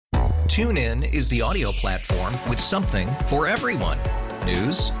TuneIn is the audio platform with something for everyone.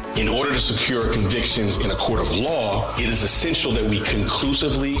 News. In order to secure convictions in a court of law, it is essential that we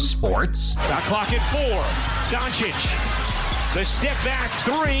conclusively. Sports. Shot clock at 4. Doncic. The step back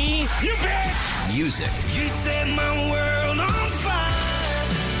 3. You bet. Music. You set my world on fire.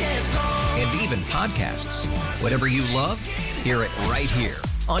 Yes, and even podcasts. Whatever you love, hear it right here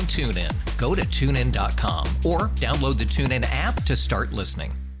on TuneIn. Go to TuneIn.com or download the TuneIn app to start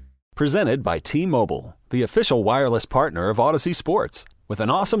listening. Presented by T-Mobile, the official wireless partner of Odyssey Sports. With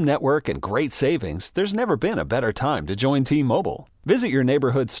an awesome network and great savings, there's never been a better time to join T-Mobile. Visit your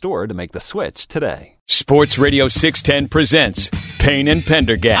neighborhood store to make the switch today. Sports Radio 610 presents Payne and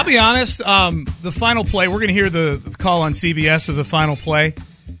Pendergast. I'll be honest, the final play, we're going to hear the call on CBS of the final play.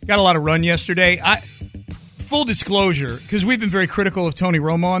 Got a lot of run yesterday. Full disclosure, because we've been very critical of Tony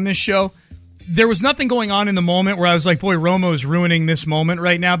Romo on this show, there was nothing going on in the moment where I was like, boy, Romo's ruining this moment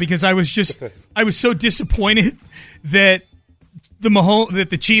right now, because I was so disappointed that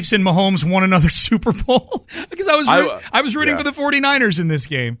the Chiefs and Mahomes won another Super Bowl, because I was rooting for the 49ers in this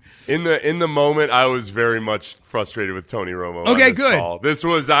game. In the moment, I was very much frustrated with Tony Romo. Okay, good. Call.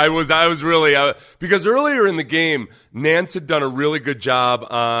 I was really because earlier in the game, Nance had done a really good job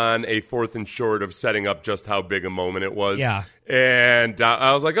on a 4th and short of setting up just how big a moment it was. Yeah. And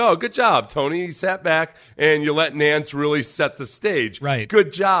I was like, oh, good job, Tony. You sat back and you let Nance really set the stage. Right.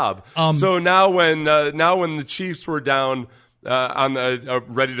 Good job. So now when the Chiefs were down on the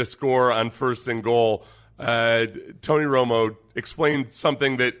ready to score on 1st and goal, Tony Romo explained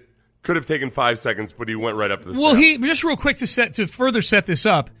something that could have taken 5 seconds, but he went right up to the Well, snap. he just real quick to further set this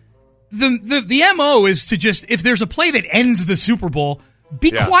up. The MO is to just, if there's a play that ends the Super Bowl,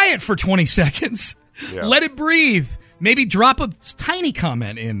 be quiet for 20 seconds. Yeah. Let it breathe. Maybe drop a tiny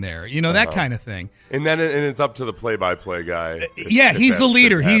comment in there, that kind of thing. And then it's up to the play-by-play guy. If he's the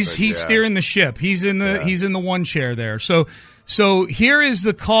leader. He's steering the ship. He's in the one chair there. So here is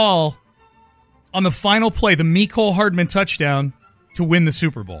the call on the final play, the Mecole Hardman touchdown to win the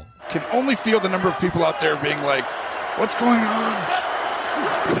Super Bowl. Can only feel the number of people out there being like, "What's going on?"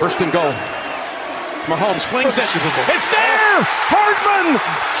 1st and goal. Mahomes flings it. It's there! Hardman!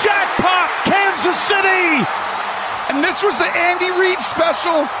 Jackpot! Kansas City! And this was the Andy Reid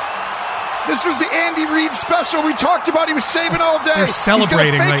special. We talked about he was saving all day. They're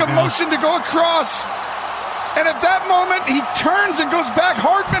celebrating He's going to right fake a now. motion to go across. And at that moment, he turns and goes back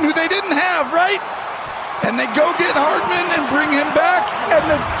Hardman, who they didn't have, right? And they go get Hardman and bring him back. And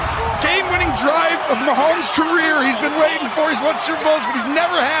the game-winning drive of Mahomes' career, he's been waiting for. He's won Super Bowls, but he's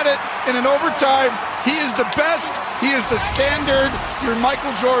never had it in an overtime. He is the best. He is the standard. Your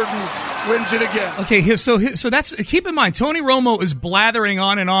Michael Jordan wins it again. Okay, so that's, keep in mind, Tony Romo is blathering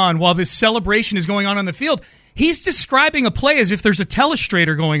on and on while this celebration is going on the field. He's describing a play as if there's a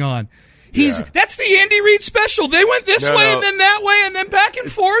telestrator going on. That's the Andy Reid special. They went this way and then that way and then back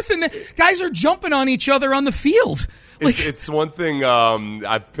and forth, and the guys are jumping on each other on the field. It's one thing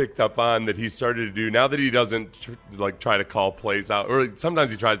I've picked up on that he started to do now that he doesn't try to call plays out, or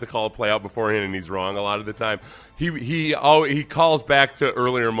sometimes he tries to call a play out beforehand and he's wrong a lot of the time. He calls back to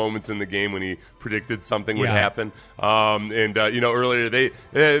earlier moments in the game when he predicted something would happen. Earlier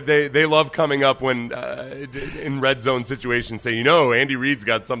they love coming up when in red zone situations say, Andy Reid's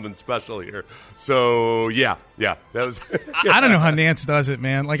got something special here. So that was. I don't know how Nance does it,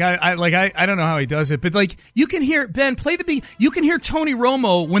 man. I don't know how he does it, but you can hear Ben play the beat. You can hear Tony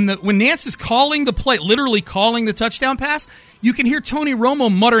Romo when Nance is calling the play, literally calling the touchdown pass. You can hear Tony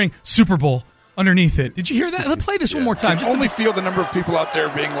Romo muttering Super Bowl underneath it. Did you hear that? Let's play this one more time. Just only feel the number of people out there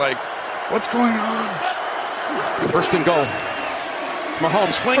being like, "What's going on?" 1st and goal.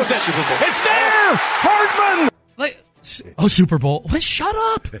 Mahomes flings it. It's there! Hardman! Super Bowl. Shut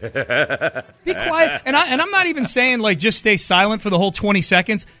up. Be quiet. And I'm not even saying just stay silent for the whole 20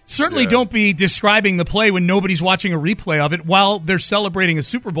 seconds. Certainly don't be describing the play when nobody's watching a replay of it while they're celebrating a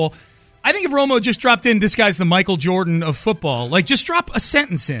Super Bowl. I think if Romo just dropped in, this guy's the Michael Jordan of football. Just drop a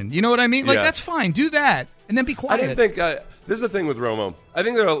sentence in. You know what I mean? That's fine. Do that. And then be quiet. I think this is the thing with Romo. I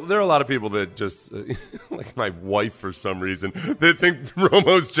think there are a lot of people that just, like my wife for some reason, that think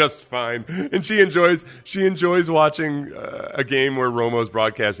Romo's just fine. And she enjoys watching a game where Romo's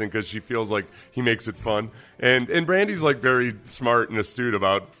broadcasting because she feels like he makes it fun. And Brandy's very smart and astute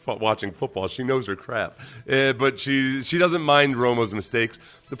about watching football. She knows her crap. But she doesn't mind Romo's mistakes.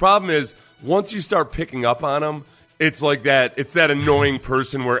 The problem is, once you start picking up on them, it's like that. It's that annoying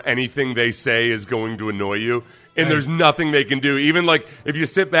person where anything they say is going to annoy you. And there's nothing they can do. Even if you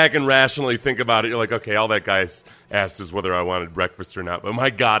sit back and rationally think about it, you're like, okay, all that guy asked is whether I wanted breakfast or not. But my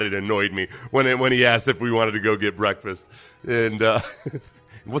God, it annoyed me when he asked if we wanted to go get breakfast. And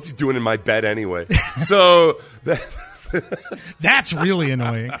What's he doing in my bed anyway? So that's really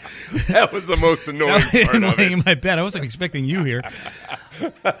annoying. That was the most annoying part annoying of it. in my bed. I wasn't expecting you here.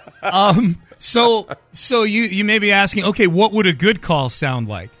 So you may be asking, okay, what would a good call sound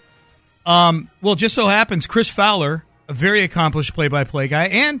like? Well, just so happens Chris Fowler, a very accomplished play-by-play guy,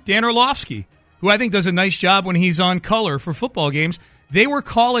 and Dan Orlovsky, who I think does a nice job when he's on color for football games. They were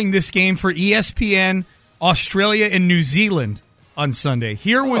calling this game for ESPN Australia and New Zealand on Sunday.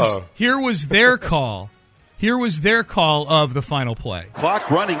 Here was their call. Here was their call of the final play. Clock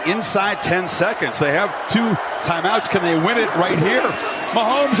running inside 10 seconds. They have 2 timeouts. Can they win it right here?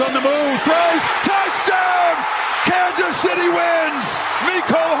 Mahomes on the move. Throws. Touchdown! Kansas City wins!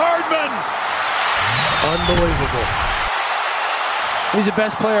 Mecole Hardman! Unbelievable. He's the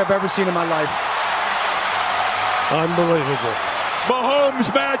best player I've ever seen in my life. Unbelievable.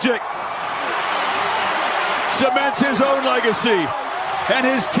 Mahomes magic cements his own legacy and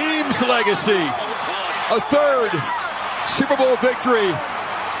his team's legacy. A third Super Bowl victory.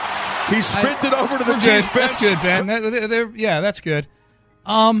 He sprinted over to the Chiefs bench. That's good, Ben. That's good.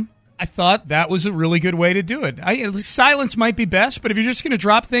 I thought that was a really good way to do it. Silence might be best, but if you're just going to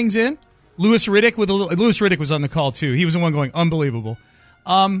drop things in, Louis Riddick was on the call too. He was the one going unbelievable.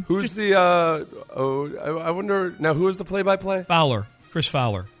 Who's I wonder now. Who is the play-by-play? Fowler, Chris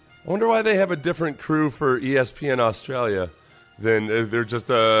Fowler. I wonder why they have a different crew for ESPN Australia than they're just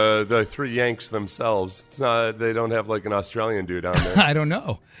the 3 Yanks themselves. It's not. They don't have like an Australian dude on there. I don't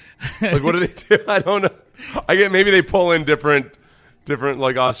know. Like, what do they do? I don't know. I get maybe they pull in different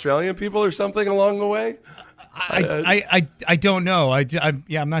like Australian people or something along the way. I don't know.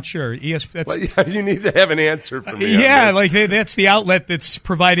 I'm not sure. You need to have an answer for me. Yeah, like that's the outlet that's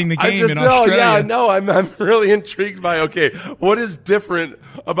providing the game in Australia. Yeah, no, I'm really intrigued by. Okay, what is different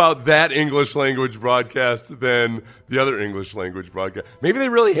about that English language broadcast than the other English language broadcast? Maybe they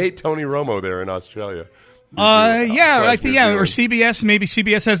really hate Tony Romo there in Australia. I think or CBS. Maybe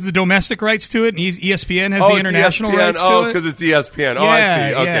CBS has the domestic rights to it, and ESPN has the international rights to it. Oh, because it's ESPN. Oh, I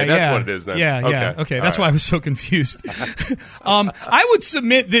see. Okay, that's what it is then. Yeah. Okay, that's why I was so confused. I would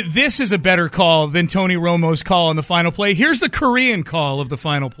submit that this is a better call than Tony Romo's call on the final play. Here's the Korean call of the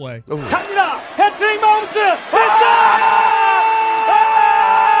final play. 갑니다. 해트릭 마홈스.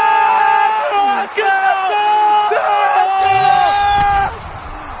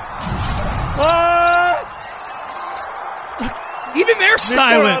 Even they're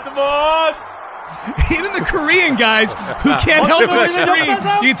silent. Even the Korean guys who can't help but scream.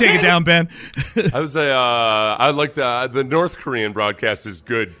 You can take it down, Ben. I would say I like the North Korean broadcast is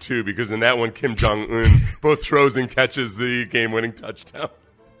good too, because in that one Kim Jong-un both throws and catches the game-winning touchdown.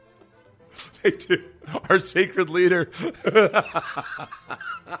 They do. Our sacred leader.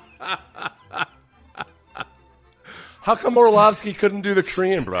 How come Orlovsky couldn't do the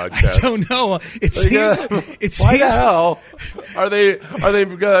Korean broadcast? I don't know. It seems. Why the hell are they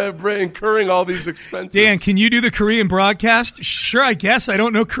incurring all these expenses? Dan, can you do the Korean broadcast? Sure, I guess. I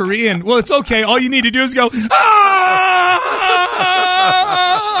don't know Korean. Well, it's okay. All you need to do is go ah!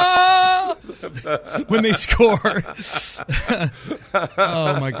 when they score.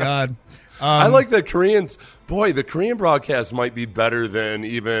 Oh my God! I like the Koreans. Boy, the Korean broadcast might be better than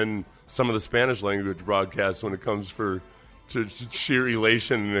even some of the Spanish language broadcasts when it comes to sheer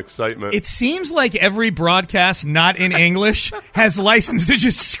elation and excitement. It seems like every broadcast not in English has license to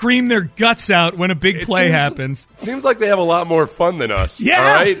just scream their guts out when a big play happens. It seems like they have a lot more fun than us. Yeah, all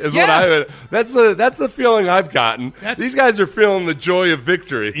right? That's the feeling I've gotten. These guys are feeling the joy of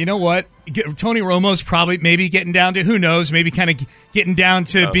victory. You know what? Tony Romo's probably maybe getting down to, who knows, maybe kind of getting down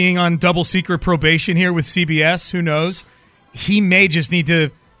to being on double secret probation here with CBS. Who knows? He may just need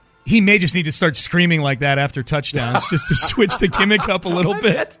to start screaming like that after touchdowns just to switch the gimmick up a little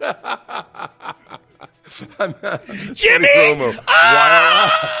bit. Jimmy!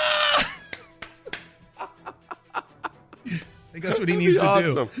 Ah! I think that's what he needs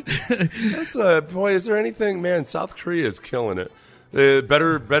to do. Boy, is there anything, man, South Korea is killing it.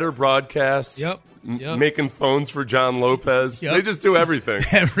 Better broadcasts. Yep. Making phones for John Lopez. Yep. They just do everything.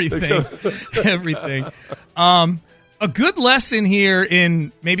 Everything. A good lesson here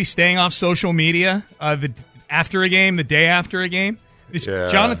in maybe staying off social media the day after a game. This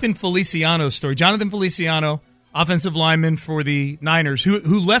Jonathan Feliciano story. Jonathan Feliciano, offensive lineman for the Niners,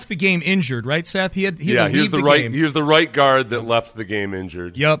 who left the game injured, right, Seth? He was the right guard that left the game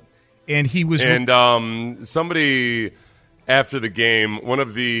injured. Yep, and he was. And somebody after the game, one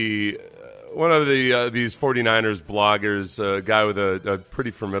of these 49ers bloggers, a guy with a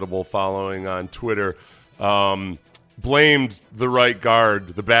pretty formidable following on Twitter. Blamed the right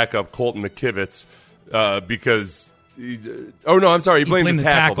guard, the backup Colton McKivitz, because Oh, no, I'm sorry. He blamed the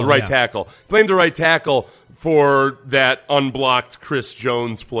tackle, the right tackle. Blamed the right tackle for that unblocked Chris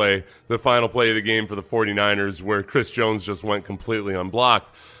Jones play, the final play of the game for the 49ers, where Chris Jones just went completely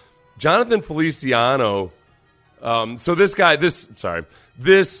unblocked. Jonathan Feliciano, this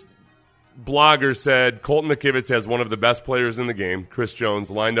blogger said Colton McKivitz has one of the best players in the game, Chris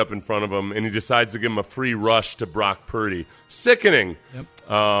Jones, lined up in front of him, and he decides to give him a free rush to Brock Purdy. Sickening. Yep.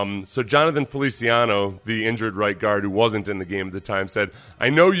 So Jonathan Feliciano, the injured right guard who wasn't in the game at the time, said, I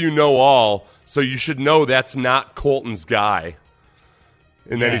know you know all, so you should know that's not Colton's guy.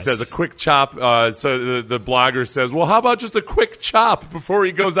 And then he says a quick chop. So the blogger says, well, how about just a quick chop before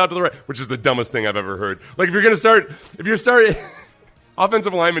he goes out to the right, which is the dumbest thing I've ever heard. Like, if you're starting,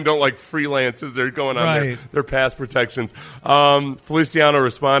 offensive linemen don't like freelance as they're going on their pass protections. Feliciano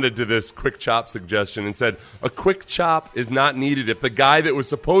responded to this quick chop suggestion and said, a quick chop is not needed if the guy that was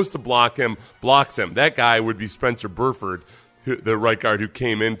supposed to block him blocks him. That guy would be Spencer Burford, the right guard who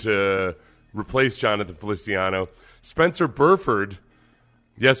came in to replace Jonathan Feliciano. Spencer Burford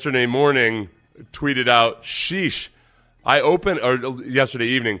yesterday morning tweeted out, sheesh, yesterday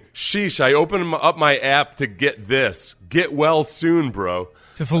evening, sheesh, I opened up my app to get this. Get well soon, bro.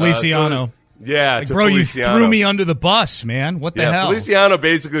 To Feliciano. To bro, Feliciano. You threw me under the bus, man. What the hell? Feliciano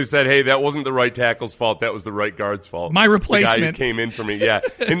basically said, hey, that wasn't the right tackle's fault. That was the right guard's fault. My replacement. The guy who came in for me,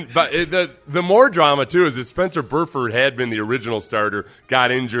 but the more drama, too, is that Spencer Burford had been the original starter,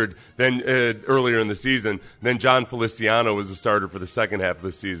 got injured then earlier in the season. Then John Feliciano was the starter for the second half of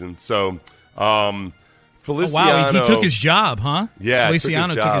the season. So, Feliciano. Wow, he took his job, huh? Yeah,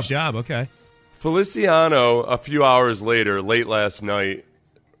 Feliciano took his job. Okay. Feliciano, a few hours later, late last night,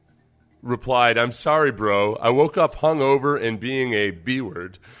 replied, I'm sorry, bro. I woke up hungover and being a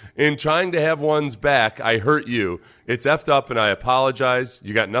B-word. In trying to have one's back, I hurt you. It's effed up and I apologize.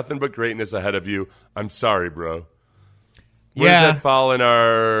 You got nothing but greatness ahead of you. I'm sorry, bro. Where does that fall in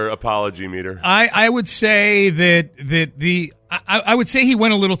our apology meter? I would say I would say he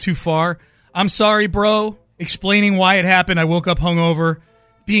went a little too far. I'm sorry, bro. Explaining why it happened. I woke up hungover.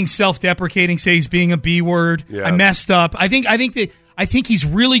 Being self-deprecating, say he's being a B-word. Yeah. I messed up. I think he's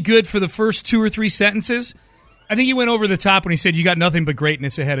really good for the first 2 or 3 sentences. I think he went over the top when he said, you got nothing but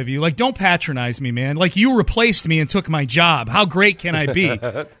greatness ahead of you. Like, don't patronize me, man. Like, you replaced me and took my job. How great can I be?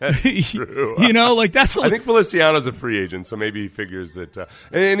 That's true. That's... I think Feliciano's a free agent, so maybe he figures that...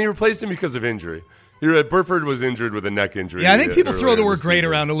 and he replaced him because of injury. Burford was injured with a neck injury. Yeah, I think people throw the word great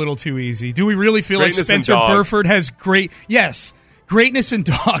around a little too easy. Do we really feel like Spencer Burford has great... Yes. Greatness and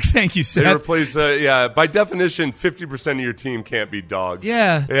dog. Thank you, Seth. They replace, by definition, 50% of your team can't be dogs.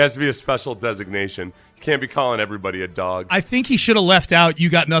 Yeah. It has to be a special designation. You can't be calling everybody a dog. I think he should have left out, you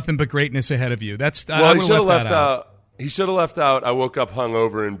got nothing but greatness ahead of you. He should have left out. He should have left out, I woke up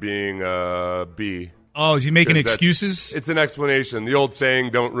hungover and being a B. Oh, is he making excuses? It's an explanation. The old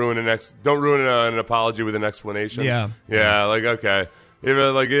saying, don't ruin an apology with an explanation. Yeah. Yeah, okay.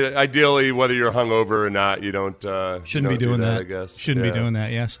 Ideally, whether you're hungover or not, you don't shouldn't be doing that. I guess shouldn't be doing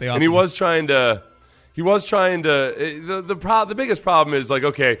that. Yeah, stay off. And he was trying to. The biggest problem is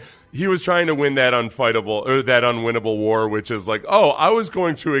he was trying to win that unwinnable war, which is I was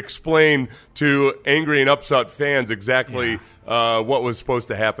going to explain to angry and upset fans exactly what was supposed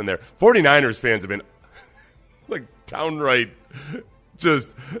to happen there. 49ers fans have been downright.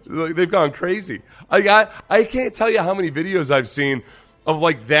 Just they've gone crazy. I can't tell you how many videos I've seen of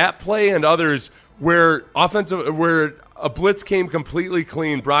that play and others where a blitz came completely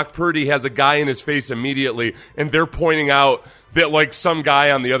clean. Brock Purdy has a guy in his face immediately, and they're pointing out that some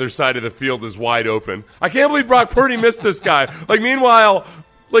guy on the other side of the field is wide open. I can't believe Brock Purdy missed this guy. Meanwhile,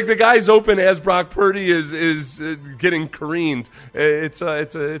 the guy's open as Brock Purdy is getting careened. It's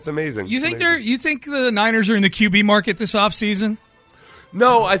amazing. You think the Niners are in the QB market this offseason?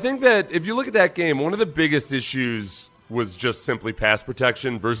 No, I think that if you look at that game, one of the biggest issues was just simply pass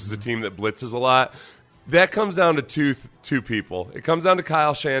protection versus a team that blitzes a lot. That comes down to two people. It comes down to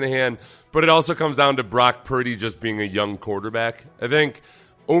Kyle Shanahan, but it also comes down to Brock Purdy just being a young quarterback. I think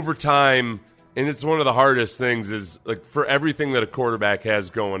over time, and it's one of the hardest things, is for everything that a quarterback has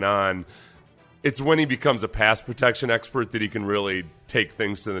going on, it's when he becomes a pass protection expert that he can really take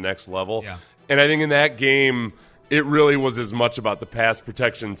things to the next level. Yeah. And I think in that game, it really was as much about the pass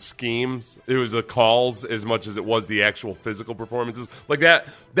protection schemes. It was the calls as much as it was the actual physical performances.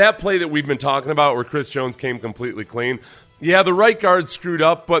 That play that we've been talking about where Chris Jones came completely clean. Yeah, the right guard screwed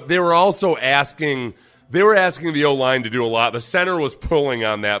up, but they were also asking the O-line to do a lot. The center was pulling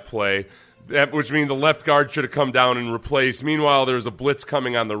on that play, which means the left guard should have come down and replaced. Meanwhile, there was a blitz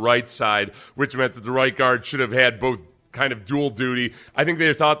coming on the right side, which meant that the right guard should have had both kind of dual duty. I think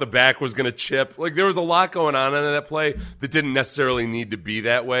they thought the back was going to chip. Like, there was a lot going on in that play that didn't necessarily need to be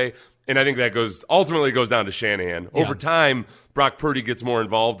that way. And I think that ultimately goes down to Shanahan. Yeah. Over time, Brock Purdy gets more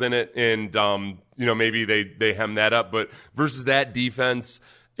involved in it, and maybe they hem that up. But versus that defense,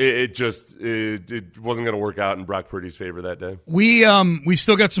 it wasn't going to work out in Brock Purdy's favor that day. We've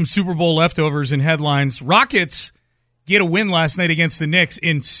still got some Super Bowl leftovers in headlines. Rockets get a win last night against the Knicks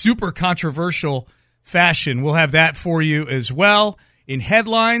in super controversial fashion. We'll have that for you as well in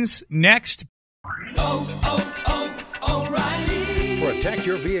headlines next. Protect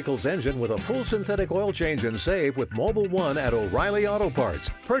your vehicle's engine with a full synthetic oil change and save with Mobile One at O'Reilly Auto Parts.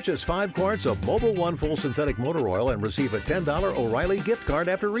 Purchase 5 quarts of Mobile One full synthetic motor oil and receive a $10 O'Reilly gift card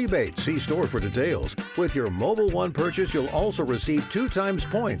after rebate. See store for details. With your Mobile One purchase, you'll also receive 2 times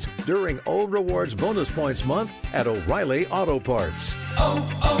points during O Rewards Bonus Points Month at O'Reilly Auto Parts.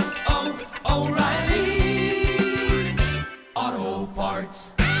 O'Reilly Auto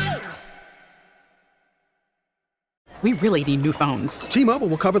Parts. We really need new phones. T-Mobile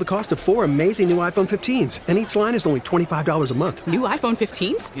will cover the cost of 4 amazing new iPhone 15s, and each line is only $25 a month. New iPhone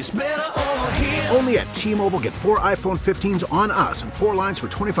 15s? It's better over here. Only at T-Mobile, get 4 iPhone 15s on us and 4 lines for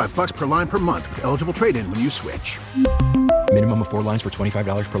 $25 per line per month with eligible trade-in when you switch. Minimum of 4 lines for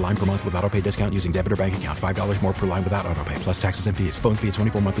 $25 per line per month with autopay discount using debit or bank account. $5 more per line without autopay, plus taxes and fees. Phone fee at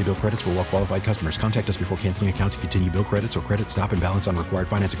 24 monthly bill credits for well-qualified customers. Contact us before canceling account to continue bill credits or credit stop and balance on required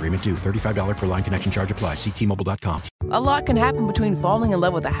finance agreement due. $35 per line connection charge applies. See T-Mobile.com. A lot can happen between falling in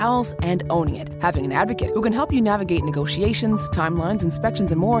love with a house and owning it. Having an advocate who can help you navigate negotiations, timelines,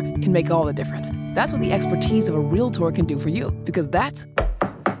 inspections, and more can make all the difference. That's what the expertise of a Realtor can do for you, because that's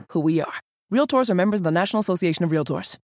who we are. Realtors are members of the National Association of Realtors.